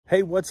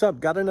Hey, what's up?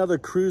 Got another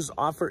cruise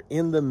offer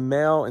in the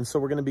mail, and so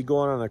we're going to be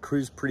going on a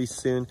cruise pretty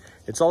soon.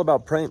 It's all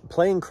about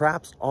playing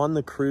craps on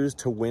the cruise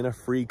to win a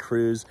free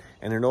cruise,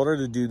 and in order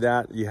to do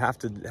that, you have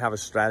to have a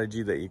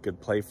strategy that you could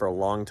play for a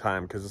long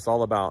time, because it's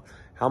all about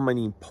how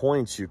many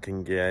points you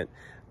can get,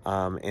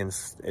 and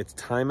it's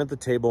time at the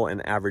table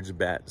and average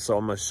bet. So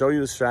I'm going to show you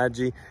the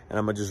strategy, and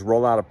I'm going to just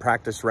roll out a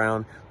practice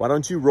round. Why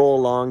don't you roll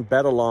along,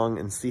 bet along,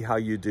 and see how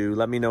you do?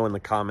 Let me know in the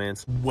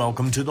comments.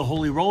 Welcome to the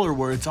Holy Roller,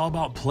 where it's all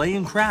about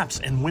playing craps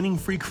and winning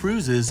free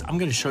cruises. I'm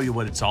going to show you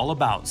what it's all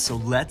about, so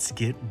let's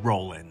get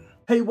rolling.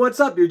 Hey, what's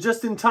up? You're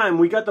just in time.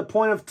 We got the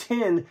point of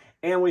 10,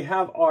 and we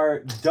have our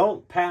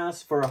don't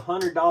pass for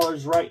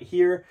 $100 right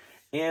here,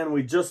 and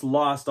we just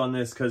lost on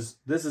this because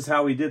this is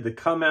how we did the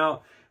come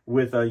out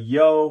with a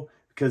yo,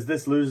 because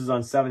this loses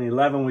on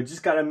 7-11. We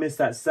just got to miss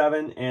that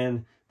 7,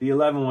 and the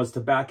 11 was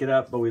to back it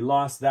up, but we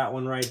lost that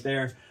one right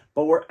there.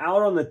 But we're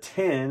out on the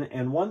 10,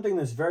 and one thing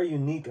that's very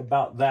unique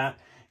about that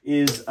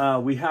is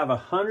we have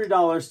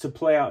 $100 to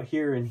play out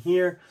here and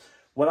here.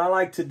 What I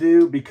like to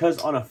do, because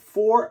on a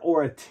 4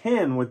 or a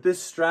 10 with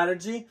this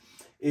strategy,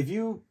 if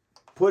you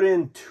put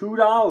in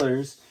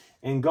 $2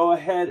 and go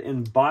ahead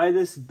and buy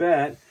this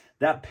bet,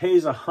 that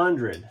pays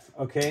 100,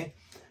 okay?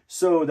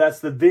 So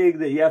that's the vig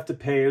that you have to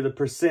pay, or the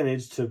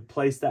percentage to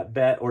place that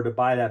bet or to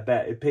buy that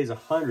bet. It pays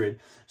 100.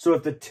 So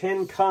if the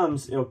 10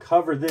 comes, it'll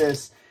cover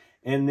this.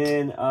 And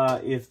then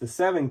if the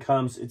 7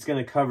 comes, it's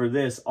going to cover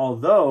this.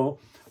 Although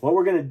what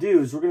we're going to do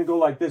is we're going to go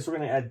like this. We're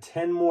going to add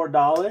 10 more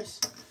dollars.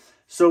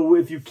 So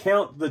if you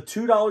count the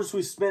 $2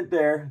 we spent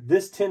there,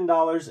 this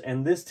 $10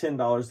 and this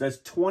 $10, that's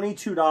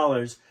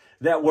 $22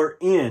 that we're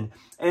in.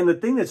 And the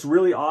thing that's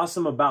really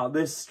awesome about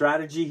this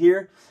strategy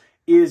here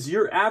is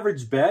your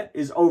average bet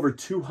is over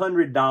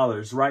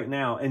 $200 right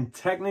now. And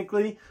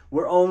technically,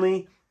 we're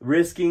only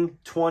risking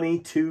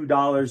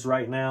 $22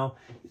 right now.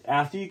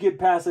 After you get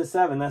past the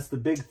 7, that's the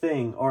big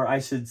thing. Or I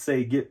should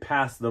say, get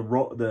past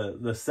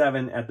the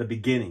 7 at the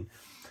beginning.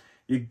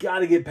 You got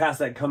to get past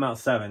that come out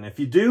 7. If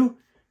you do,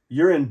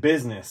 you're in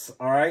business,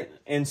 all right?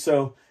 And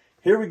so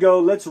here we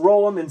go. Let's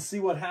roll them and see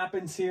what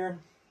happens here.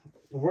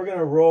 We're going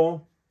to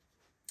roll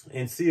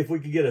and see if we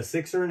can get a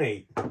 6 or an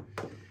 8.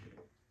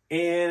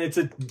 And it's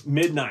a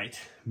midnight.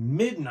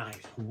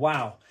 Midnight.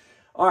 Wow.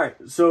 All right.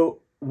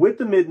 So with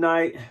the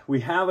midnight, we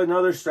have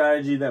another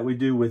strategy that we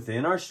do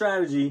within our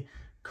strategy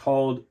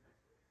called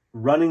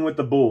running with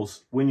the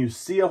bulls. When you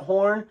see a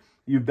horn,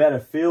 you bet a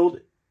field,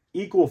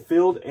 equal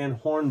field and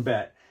horn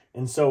bet.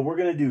 And so we're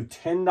going to do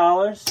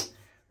 $10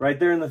 right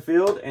there in the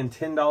field and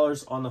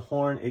 $10 on the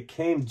horn. It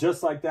came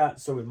just like that,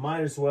 so we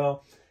might as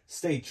well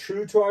stay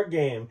true to our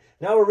game.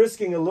 Now we're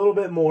risking a little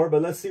bit more,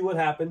 but let's see what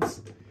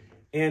happens.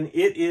 And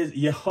it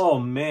is, oh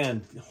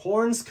man,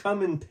 horns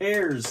come in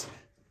pairs,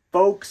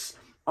 folks.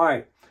 All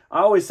right,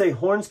 I always say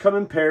horns come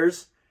in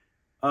pairs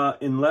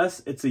unless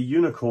it's a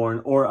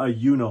unicorn or a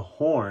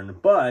unihorn.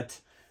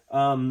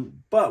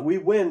 But we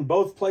win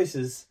both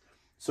places,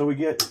 so we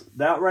get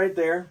that right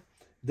there.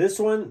 This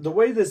one, the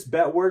way this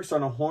bet works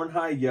on a horn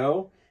high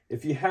yo,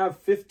 if you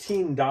have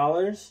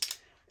 $15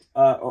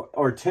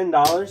 or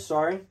 $10,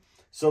 sorry.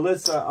 So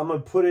let's, I'm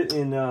going to put it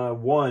in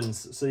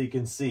ones so you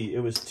can see. It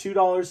was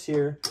 $2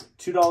 here,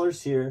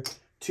 $2 here,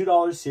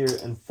 $2 here,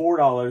 and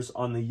 $4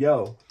 on the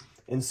yo.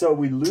 And so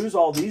we lose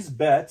all these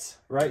bets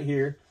right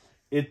here.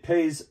 It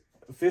pays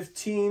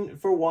 15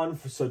 for one,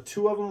 so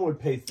 2 of them would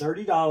pay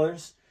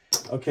 $30,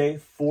 okay,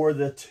 for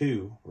the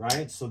 2,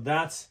 right? So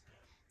that's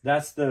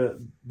the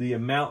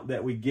amount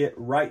that we get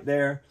right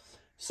there.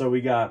 So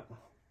we got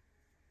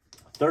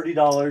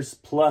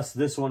 $30 plus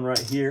this one right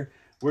here.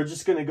 We're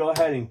just going to go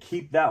ahead and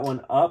keep that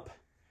one up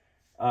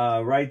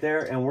right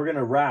there, and we're going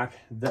to rack.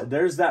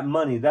 There's that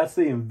money. That's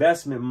the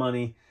investment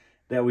money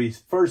that we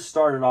first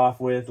started off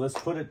with. Let's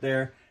put it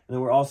there, and then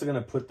we're also going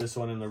to put this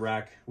one in the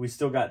rack. We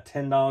still got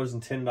 $10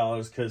 and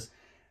 $10 because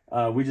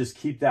we just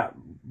keep that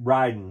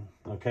riding,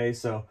 okay?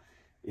 So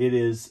it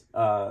is,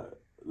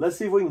 let's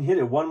see if we can hit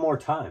it one more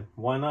time.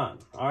 Why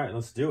not? All right,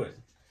 let's do it.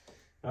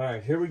 All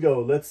right, here we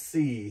go. Let's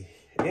see.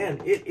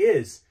 And it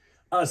is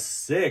a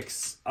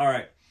 6. All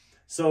right.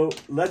 So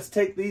let's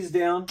take these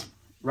down,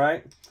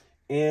 right?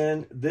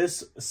 And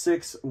this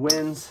 6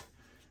 wins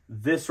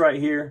this right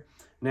here.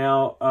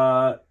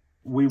 Now,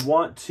 we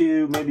want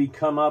to maybe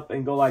come up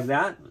and go like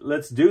that.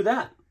 Let's do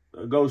that.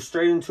 Go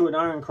straight into an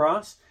iron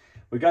cross.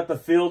 We got the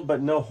field,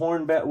 but no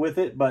horn bet with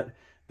it. But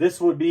this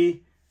would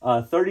be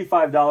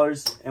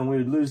 $35, and we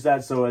would lose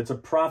that. So it's a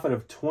profit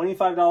of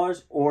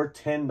 $25 or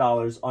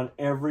 $10 on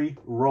every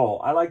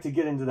roll. I like to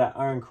get into that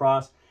iron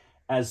cross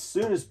as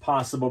soon as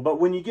possible. But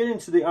when you get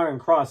into the iron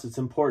cross, it's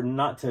important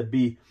not to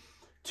be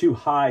too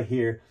high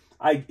here.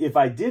 If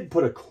I did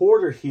put a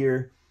quarter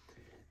here,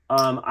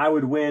 I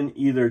would win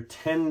either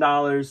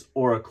 $10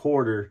 or a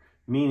quarter,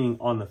 meaning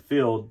on the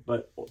field.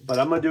 But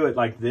I'm going to do it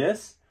like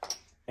this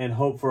and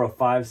hope for a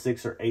 5,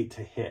 6, or 8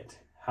 to hit.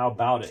 How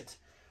about it?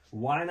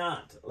 Why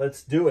not?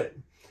 Let's do it.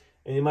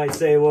 And you might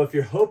say, well, if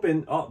you're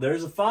hoping, oh,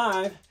 there's a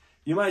 5.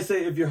 You might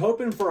say, if you're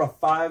hoping for a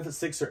 5,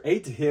 6, or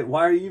 8 to hit,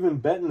 why are you even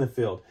betting the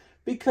field?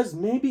 because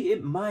maybe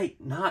it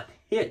might not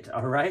hit,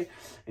 all right?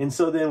 And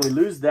so then we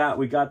lose that.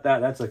 We got that.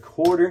 That's a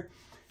quarter.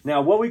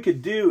 Now, what we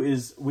could do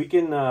is we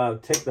can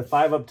take the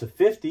 5 up to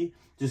 50,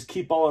 just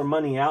keep all our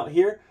money out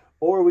here,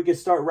 or we could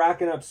start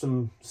racking up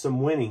some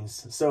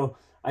winnings. So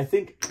I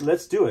think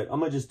let's do it. I'm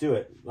going to just do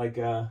it like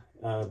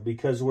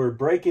because we're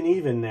breaking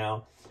even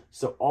now.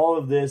 So all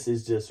of this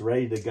is just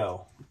ready to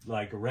go,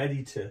 like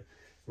ready to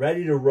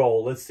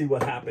roll. Let's see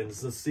what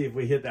happens. Let's see if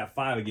we hit that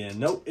 5 again.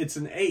 Nope, it's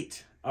an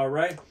 8. All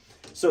right.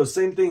 So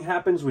same thing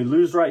happens. We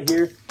lose right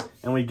here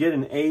and we get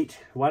an 8.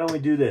 Why don't we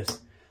do this?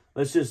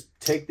 Let's just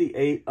take the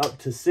 8 up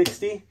to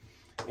 60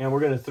 and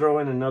we're going to throw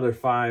in another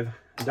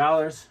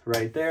 $5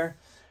 right there.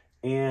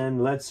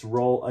 And let's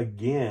roll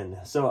again.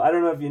 So I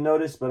don't know if you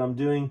noticed, but I'm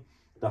doing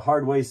the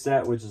hard way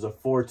set, which is a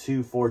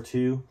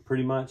 4-2-4-2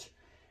 pretty much.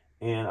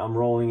 And I'm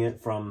rolling it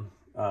from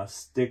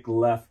stick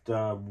left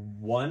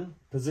 1,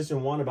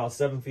 position 1, about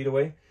 7 feet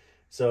away.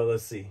 So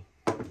let's see.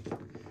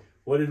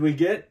 What did we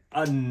get?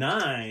 A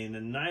 9, a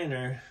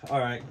 9er. All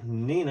right,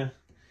 Nina.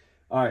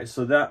 All right,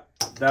 so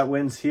that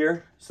wins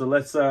here. So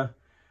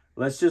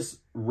let's just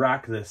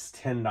rack this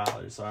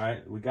 $10. All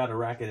right, we got to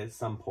rack it at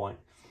some point.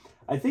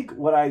 I think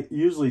what I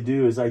usually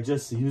do is I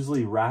just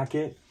usually rack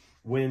it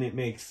when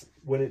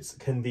it's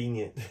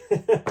convenient.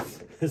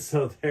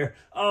 So there,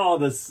 oh,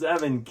 the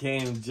 7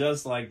 came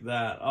just like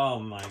that. Oh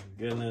my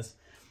goodness,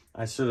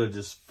 I should have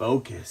just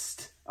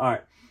focused. All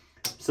right,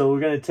 so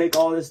we're gonna take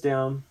all this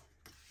down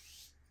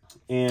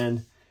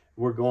and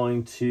we're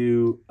going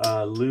to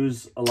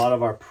lose a lot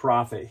of our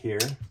profit here,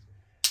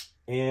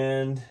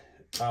 and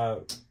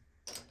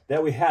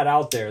that we had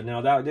out there.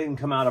 Now that didn't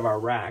come out of our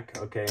rack,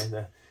 okay?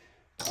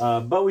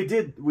 But we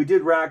did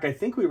rack. I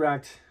think we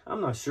racked,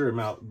 I'm not sure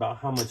about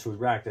how much we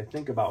racked. I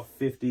think about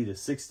 $50 to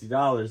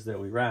 $60 that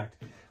we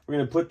racked. We're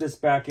going to put this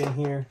back in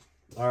here.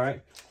 All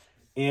right.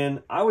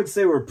 And I would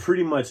say we're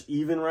pretty much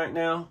even right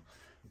now.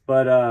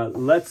 But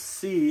let's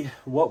see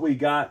what we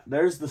got.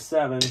 There's the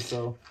 7.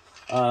 So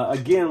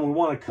again, we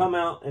want to come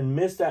out and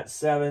miss that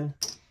 7.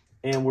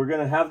 And we're going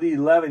to have the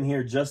 11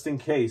 here just in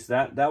case.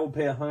 That will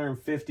pay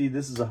 $150.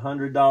 This is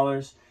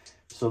 $100.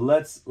 So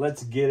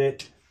let's get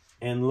it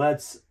and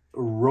let's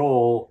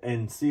roll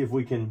and see if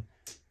we can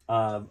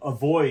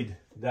avoid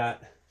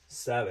that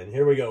 7.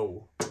 Here we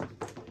go.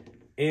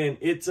 And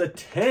it's a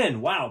 10.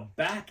 Wow,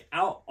 back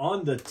out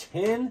on the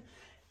 10.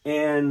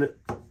 And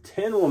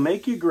 10 will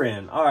make you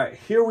grin. All right,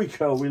 here we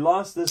go. We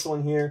lost this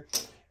one here.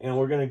 And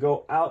we're going to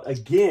go out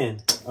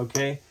again,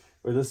 okay?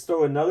 Let's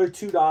throw another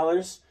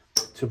 $2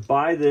 to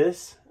buy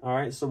this. All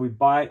right, so we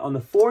buy on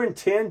the 4 and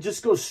 10.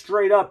 Just go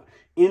straight up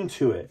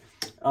into it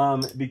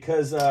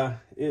because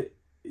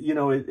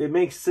it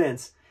makes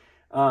sense.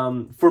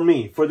 For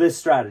me, for this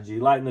strategy,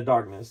 light in the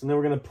darkness. And then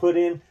we're going to put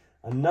in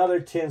another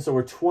 10. So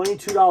we're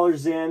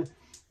 $22 in.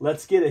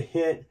 Let's get a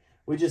hit.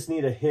 We just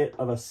need a hit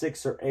of a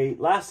 6 or 8.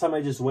 Last time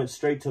I just went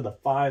straight to the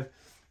 5.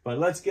 But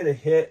let's get a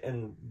hit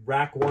and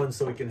rack one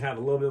so we can have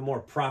a little bit more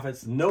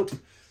profits. Nope,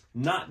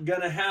 not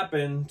going to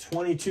happen.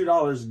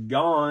 $22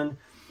 gone.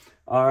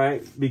 All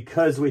right,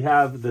 because we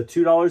have the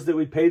 $2 that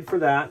we paid for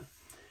that.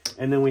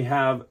 And then we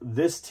have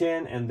this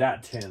 10 and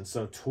that 10.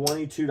 So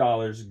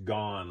 $22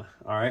 gone.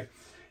 All right.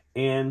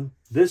 And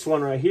this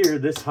one right here,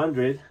 this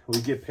 100, we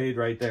get paid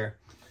right there.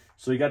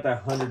 So we got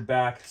that 100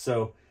 back.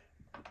 So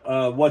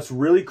what's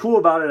really cool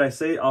about it,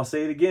 I'll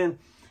say it again,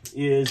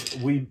 is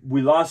we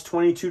lost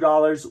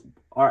 $22.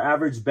 Our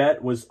average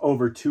bet was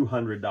over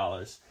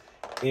 $200.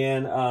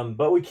 And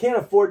but we can't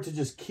afford to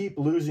just keep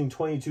losing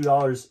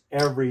 $22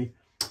 every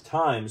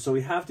time. So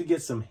we have to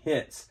get some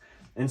hits.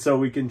 And so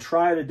we can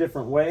try it a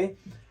different way.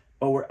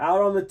 But we're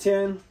out on the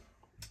 10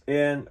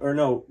 or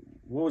no,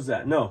 what was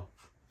that? No.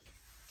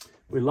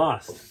 We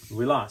lost.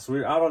 We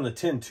were out on the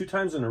 10 2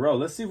 times in a row.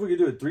 Let's see if we can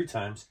do it 3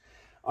 times.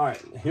 All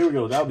right, here we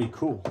go. That would be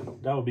cool.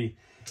 That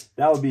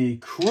would be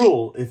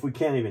cruel if we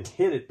can't even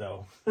hit it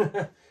though.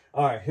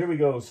 All right, here we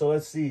go. So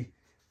let's see.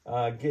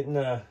 Getting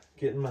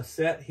my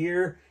set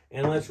here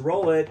and let's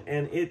roll it.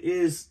 And it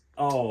is,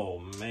 oh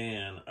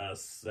man, a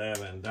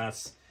 7.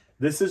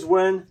 This is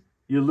when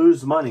you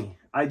lose money.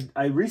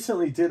 I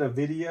recently did a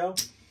video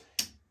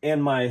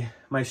and my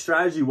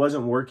strategy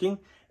wasn't working.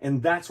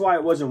 And that's why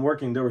it wasn't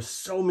working. There were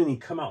so many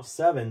come out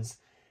 7s.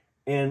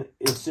 And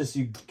it's just,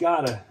 you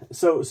gotta.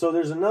 So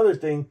there's another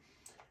thing.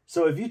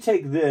 So if you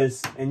take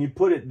this and you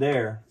put it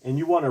there and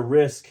you want to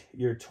risk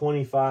your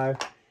 25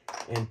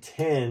 and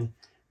 10,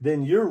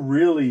 then you're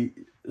really,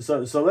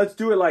 so let's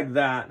do it like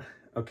that.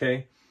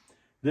 Okay.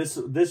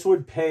 This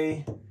would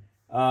pay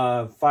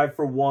 5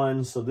 for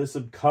 1. So this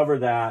would cover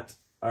that.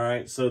 All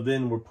right. So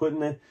then we're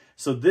putting it.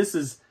 So this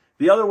is,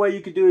 the other way you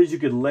could do is you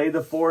could lay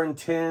the 4 and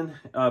 10,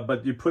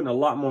 but you're putting a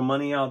lot more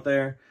money out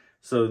there.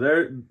 So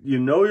there,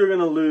 you're going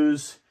to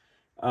lose.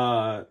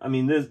 I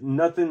mean, there's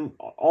nothing,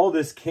 all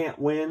this can't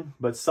win,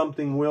 but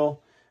something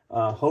will.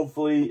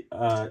 Hopefully,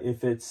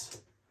 if it's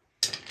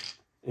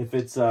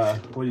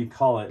what do you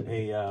call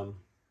it?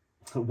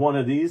 One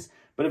of these.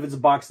 But if it's a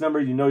box number,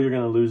 you're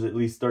going to lose at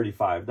least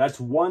 35. That's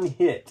one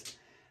hit.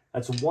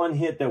 That's one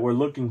hit that we're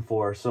looking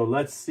for. So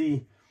let's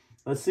see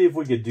Let's see if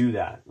we could do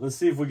that. Let's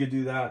see if we could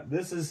do that.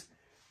 This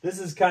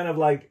is kind of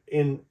like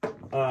in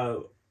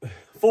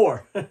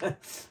 4.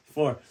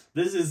 4.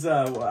 This is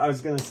I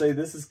was gonna say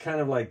this is kind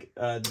of like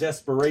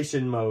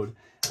desperation mode.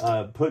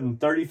 Putting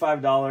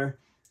 $35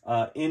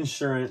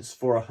 insurance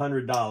for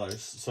 $100.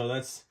 So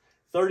that's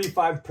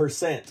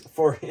 35%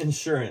 for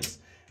insurance.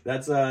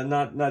 That's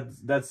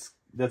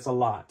that's a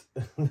lot.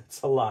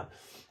 That's a lot.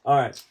 All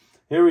right,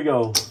 here we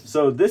go.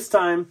 So this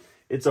time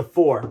it's a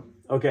 4.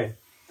 Okay,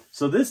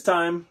 so this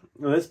time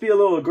let's be a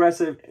little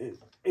aggressive.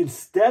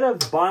 Instead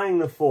of buying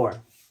the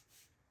 4,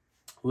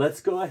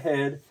 let's go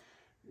ahead.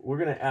 We're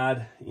gonna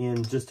add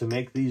in, just to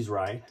make these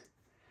right.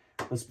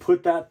 Let's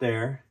put that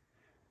there.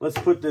 Let's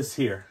put this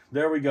here.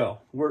 There we go.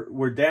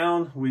 We're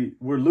down.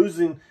 We're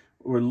losing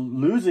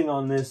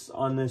on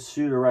this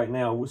shooter right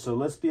now. So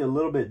let's be a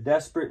little bit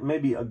desperate,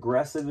 maybe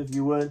aggressive if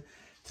you would,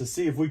 to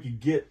see if we could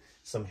get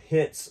some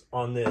hits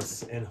on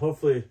this. And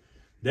hopefully,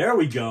 there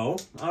we go.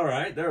 All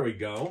right, there we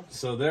go.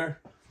 So there,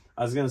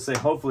 I was gonna say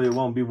hopefully it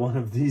won't be one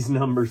of these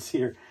numbers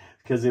here,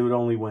 because it would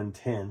only win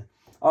 10.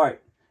 All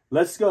right,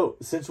 let's go.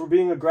 Since we're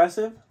being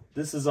aggressive,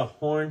 this is a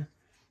horn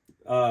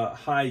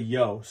high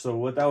yo. So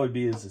what that would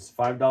be is it's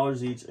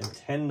 $5 each and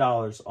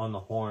 $10 on the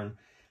horn.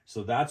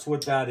 So that's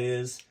what that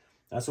is.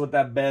 That's what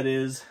that bet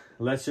is.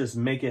 Let's just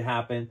make it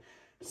happen.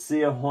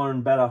 See a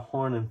horn, bet a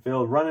horn, and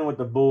field. Running with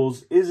the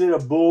bulls. Is it a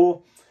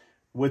bull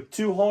with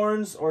 2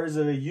 horns, or is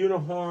it a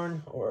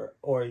unihorn, or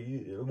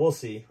we'll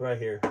see right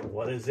here.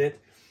 What is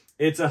it?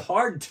 It's a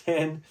hard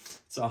 10.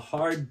 It's a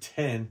hard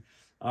 10.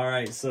 All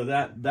right, so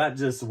that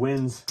just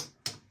wins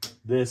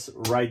this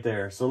right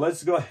there. So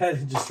let's go ahead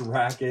and just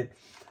rack it.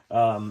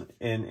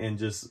 And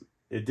just,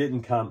 it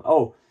didn't come.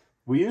 Oh,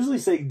 we usually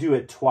say do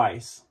it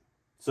twice.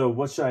 So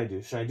what should I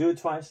do? Should I do it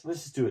twice?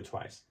 Let's just do it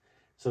twice.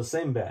 So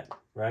same bet,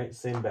 right?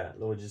 Same bet.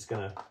 We're just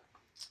we're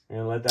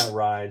gonna let that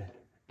ride.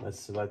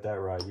 Let's let that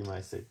ride. You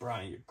might say,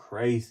 Brian, you're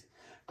crazy.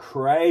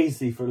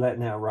 Crazy for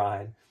letting that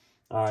ride.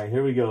 All right,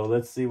 here we go.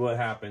 Let's see what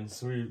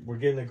happens. We're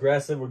getting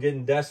aggressive. We're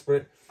getting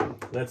desperate.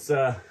 Let's,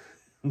 there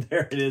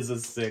it is, a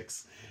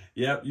 6.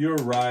 Yep, you're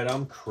right.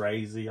 I'm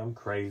crazy. I'm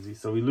crazy.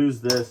 So we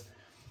lose this.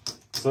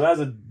 So that's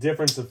a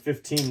difference of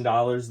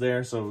 $15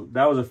 there. So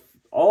that was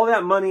all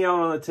that money out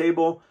on the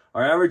table.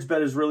 Our average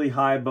bet is really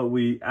high, but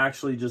we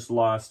actually just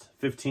lost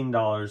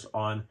 $15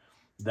 on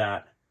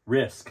that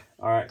risk.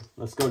 All right,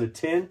 let's go to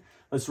 10.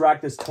 Let's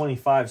rack this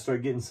 25,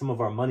 start getting some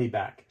of our money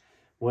back.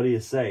 What do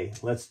you say?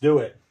 Let's do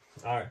it.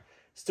 All right,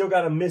 still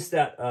got to miss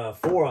that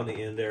 4 on the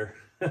end there.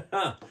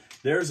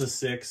 There's a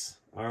 6.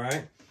 All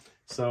right,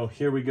 so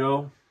here we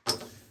go.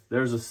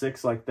 There's a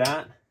 6 like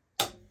that.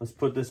 Let's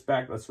put this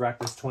back. Let's rack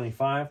this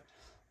 25.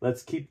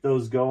 Let's keep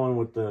those going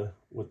with the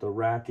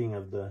racking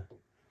of the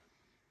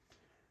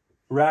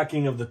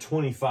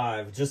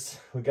 25. Just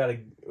we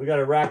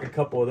gotta rack a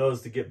couple of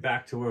those to get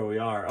back to where we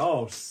are.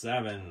 Oh,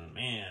 7,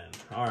 man.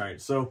 All right,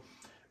 so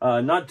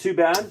not too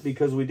bad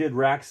because we did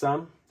rack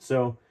some.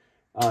 So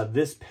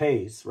this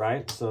pays,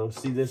 right? So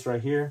see this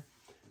right here.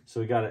 So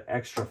we got an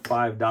extra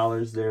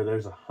 $5 there.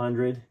 There's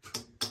 100.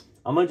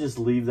 I'm gonna just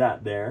leave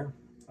that there,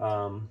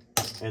 and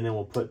then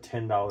we'll put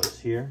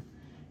 $10 here.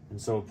 And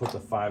so we'll put the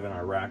 5 in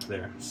our rack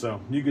there. So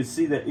you can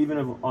see that even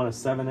if on a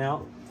 7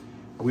 out,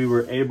 we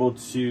were able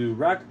to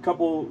rack a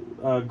couple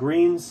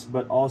greens,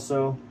 but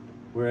also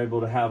we're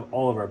able to have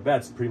all of our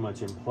bets pretty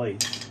much in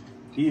place,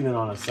 even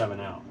on a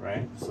 7 out,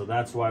 right? So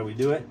that's why we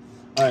do it.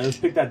 All right, let's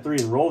pick that 3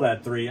 and roll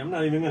that 3. I'm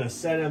not even gonna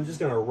set it. I'm just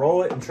gonna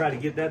roll it and try to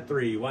get that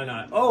 3. Why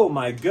not? Oh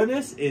my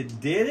goodness,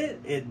 it did it.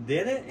 It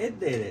did it. It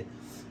did it.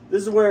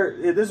 This is where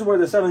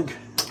the 7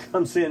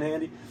 comes in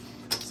handy.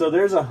 So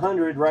there's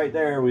 100 right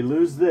there. We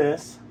lose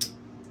this.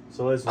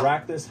 So let's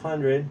rack this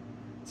 100.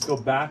 Let's go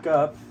back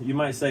up. You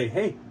might say,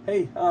 hey,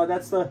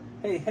 that's the,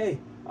 hey.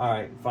 All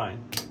right,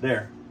 fine.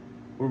 There.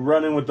 We're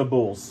running with the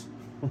bulls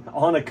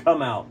on a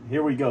come out.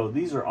 Here we go.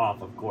 These are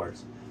off, of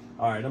course.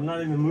 All right, I'm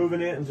not even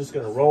moving it. I'm just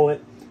going to roll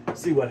it,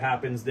 see what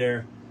happens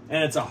there.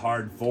 And it's a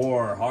hard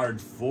 4, hard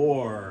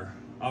 4.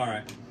 All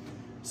right.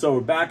 So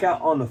we're back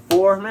out on the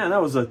 4. Man,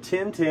 that was a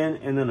 10-10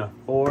 and then a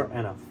 4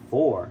 and a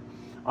 4.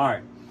 All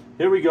right,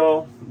 here we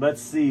go.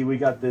 Let's see. We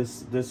got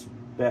this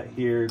bet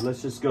here.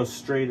 Let's just go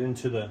straight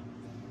into the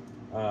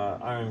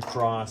iron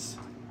cross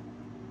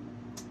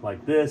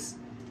like this.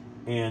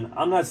 And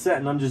I'm not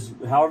setting. I'm just,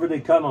 however they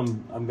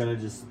come, I'm going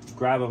to just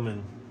grab them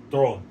and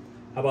throw them.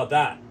 How about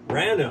that?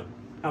 Random.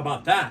 How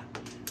about that?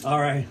 All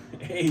right,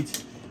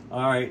 8.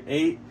 All right,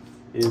 8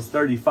 is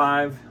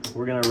 35.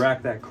 We're going to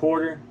rack that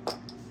quarter.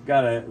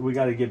 We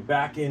gotta get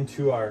back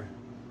into our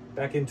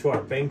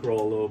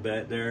bankroll a little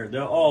bit there.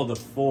 Oh, the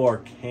 4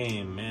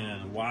 came,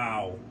 man.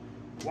 Wow.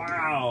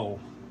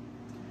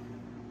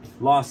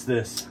 Lost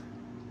this.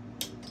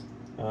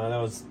 That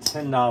was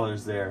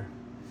 $10 there,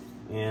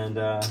 and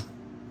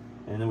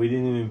then we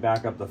didn't even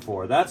back up the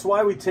 4. That's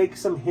why we take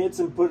some hits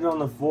and put it on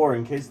the 4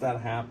 in case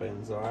that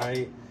happens. All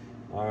right.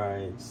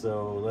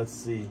 So let's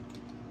see.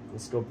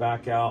 Let's go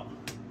back out.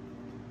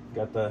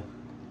 Got the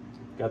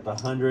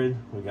 100.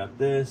 We got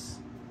this.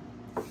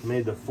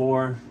 Made the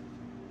 4.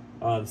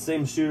 The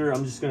same shooter,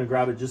 I'm just gonna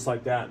grab it just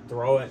like that,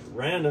 throw it,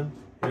 random.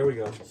 Here we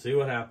go, see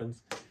what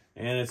happens.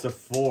 And it's a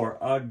 4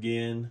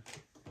 again.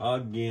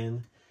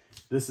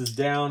 This is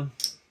down,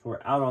 we're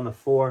out on the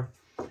 4.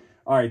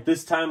 All right,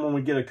 this time when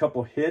we get a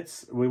couple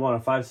hits, we want a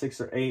 5,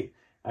 6, or 8.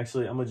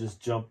 Actually, I'm gonna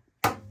just jump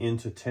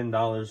into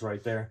 $10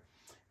 right there.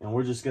 And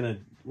we're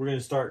gonna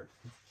start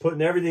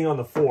putting everything on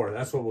the 4.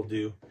 That's what we'll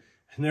do.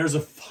 And there's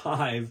a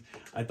 5.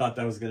 I thought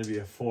that was gonna be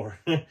a 4.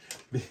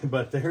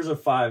 But there's a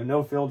 5,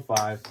 no filled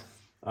 5.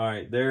 All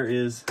right, there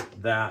is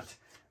that.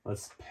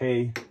 Let's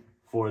pay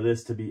for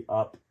this to be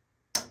up.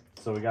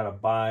 So we gotta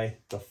buy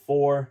the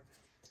 4.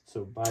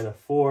 So buy the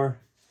 4.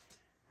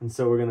 And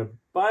so we're gonna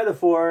buy the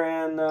 4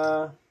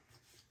 and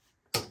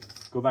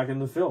go back in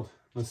the field.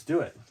 Let's do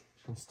it.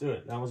 Let's do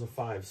it. That was a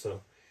 5.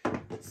 So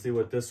let's see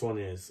what this one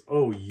is.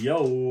 Oh,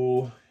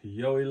 yo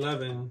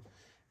 11.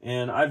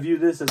 And I view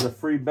this as a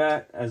free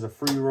bet, as a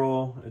free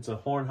roll. It's a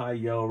horn high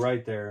yo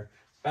right there.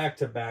 Back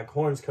to back.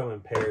 Horns come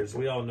in pairs.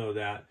 We all know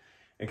that.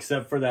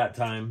 Except for that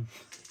time.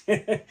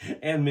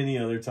 And many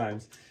other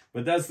times.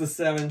 But that's the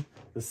 7.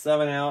 The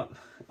 7 out.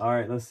 All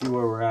right, let's see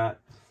where we're at.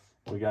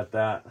 We got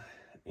that.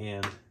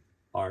 And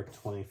our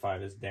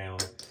 25 is down.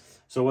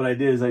 So what I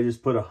did is I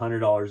just put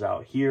 $100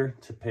 out here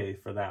to pay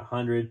for that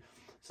 100.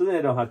 So then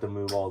I don't have to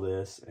move all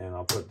this. And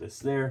I'll put this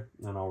there.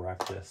 And I'll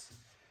rack this.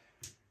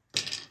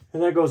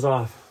 And that goes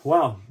off.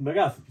 Wow. I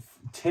got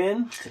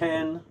 10,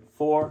 10,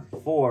 4,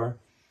 4.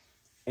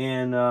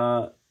 And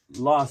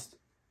lost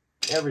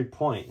every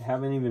point.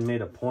 Haven't even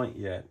made a point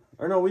yet.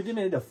 Or no, we did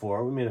made a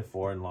 4. We made a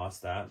 4 and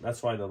lost that.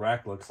 That's why the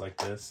rack looks like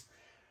this.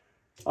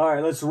 All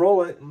right, let's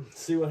roll it and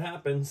see what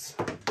happens.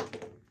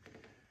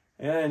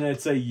 And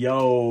it's a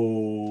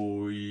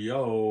yo.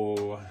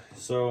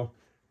 So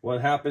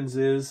what happens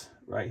is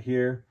right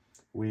here,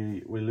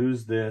 we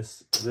lose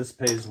this. This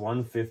pays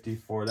 150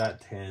 for that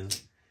 10.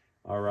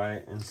 All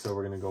right, and so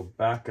we're gonna go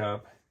back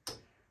up.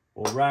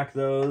 We'll rack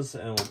those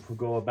and we'll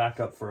go back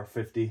up for a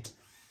 50.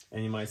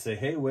 And you might say,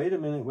 hey, wait a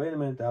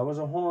minute, that was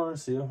a horn.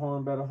 See a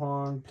horn, bet a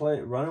horn, play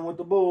running with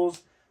the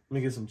bulls. Let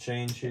me get some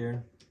change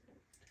here.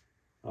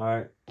 All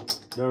right,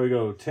 there we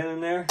go. 10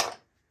 in there,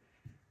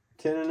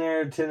 10 in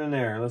there, 10 in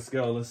there. Let's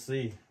go, let's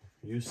see.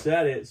 You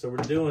said it, so we're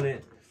doing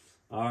it.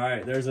 All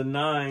right, there's a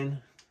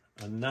 9,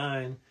 a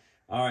 9.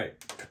 All right,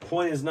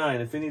 point is 9.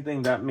 If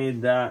anything, that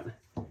made that.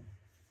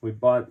 We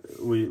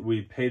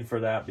paid for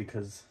that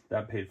because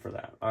that paid for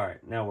that. All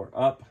right, now we're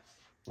up.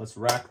 Let's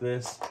rack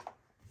this.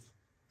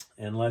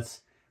 And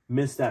let's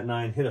miss that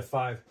 9, hit a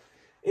 5.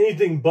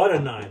 Anything but a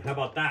 9. How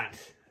about that?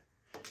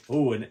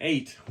 Oh, an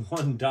 8.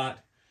 One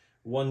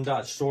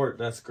dot short.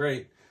 That's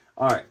great.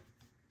 All right.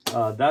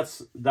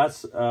 That's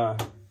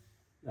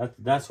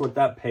what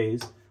that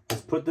pays.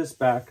 Let's put this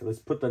back. Let's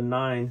put the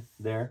 9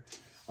 there.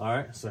 All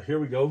right. So here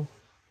we go.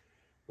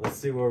 Let's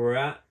see where we're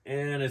at.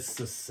 And it's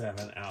the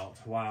 7 out.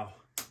 Wow.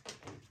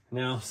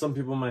 Now, some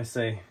people might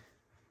say,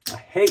 I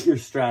hate your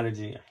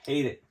strategy. I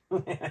hate it.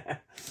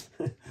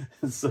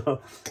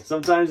 So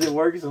sometimes it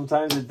works,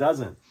 sometimes it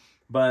doesn't.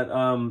 But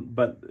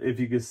if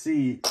you can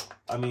see,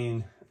 I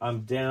mean,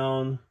 I'm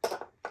down.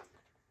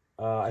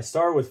 I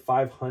started with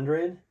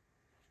 500,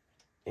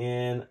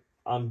 and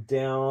I'm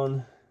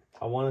down.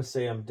 I want to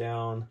say I'm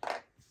down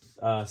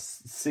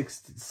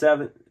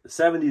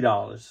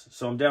 $70.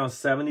 So I'm down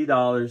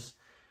 $70.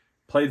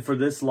 Played for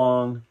this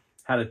long.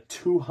 Had a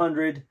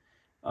 $200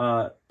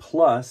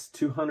 plus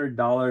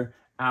 $200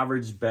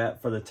 average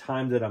bet for the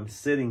time that I'm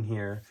sitting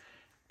here.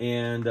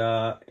 And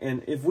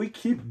if we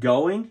keep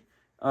going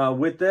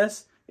with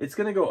this, it's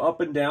going to go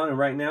up and down. And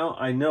right now,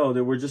 I know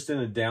that we're just in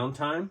a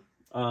downtime.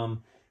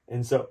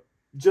 And so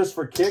just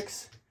for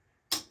kicks,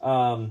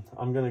 I'm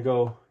going to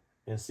go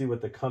and see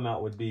what the come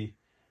out would be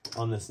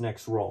on this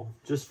next roll.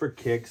 Just for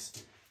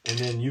kicks. And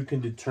then you can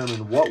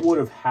determine what would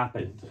have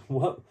happened.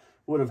 What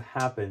would have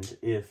happened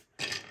if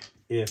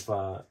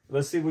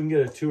let's see if we can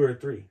get a 2 or a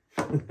 3.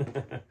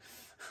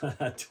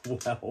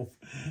 12.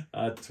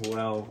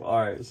 12.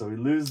 All right, so we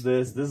lose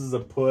this. This is a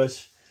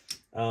push,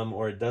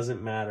 or it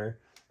doesn't matter.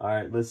 All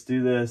right, let's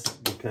do this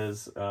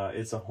because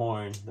it's a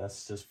horn.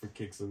 That's just for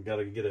kicks. So we got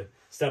to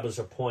establish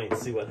a point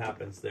and see what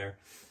happens there.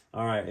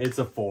 All right, it's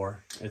a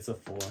 4. It's a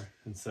 4.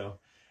 And so,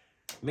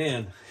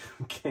 man,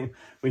 okay,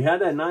 we had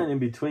that 9 in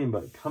between,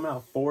 but come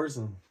out 4s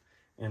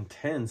and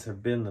 10s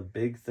have been the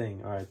big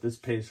thing. All right, this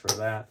pays for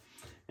that.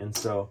 And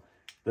so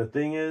the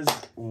thing is,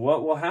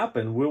 what will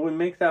happen? Will we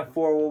make that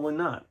 4 or will we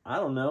not? I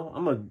don't know.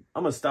 I'm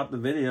gonna stop the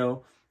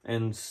video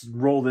and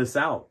roll this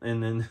out,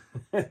 and then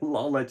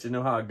I'll let you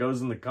know how it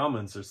goes in the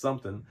comments or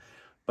something.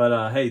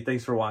 But hey,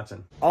 thanks for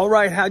watching. All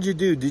right, how'd you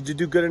do? Did you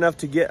do good enough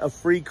to get a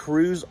free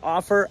cruise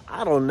offer?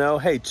 I don't know.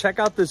 Hey, check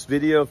out this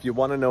video if you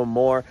want to know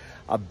more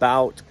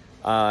about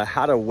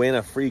how to win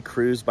a free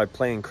cruise by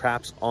playing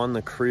craps on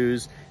the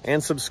cruise,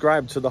 and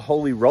subscribe to the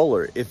Holy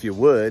Roller if you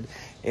would.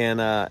 And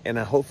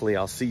hopefully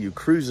I'll see you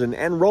cruising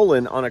and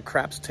rolling on a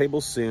craps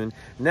table soon.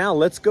 Now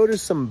let's go to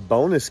some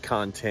bonus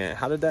content.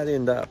 How did that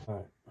end up? All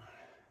right.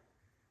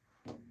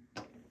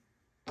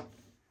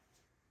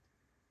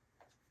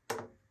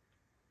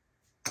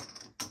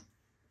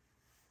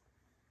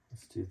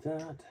 do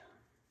that.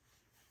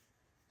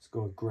 Let's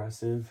go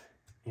aggressive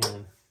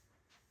and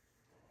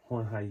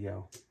horn high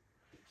yo.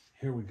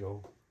 Here we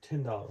go.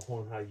 $10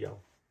 horn high yo.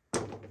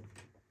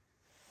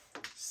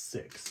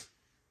 6.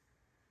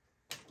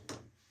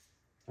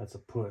 That's a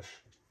push.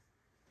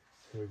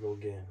 Here we go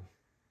again.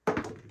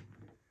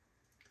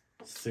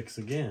 6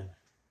 again.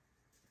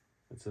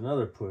 That's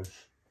another push.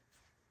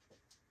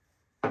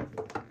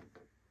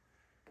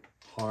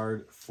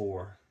 Hard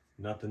 4.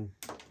 Nothing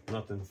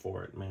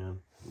for it, man.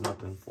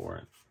 Nothing for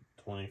it.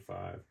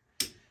 25.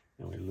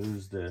 And we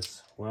lose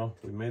this. Well,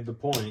 we made the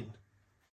point.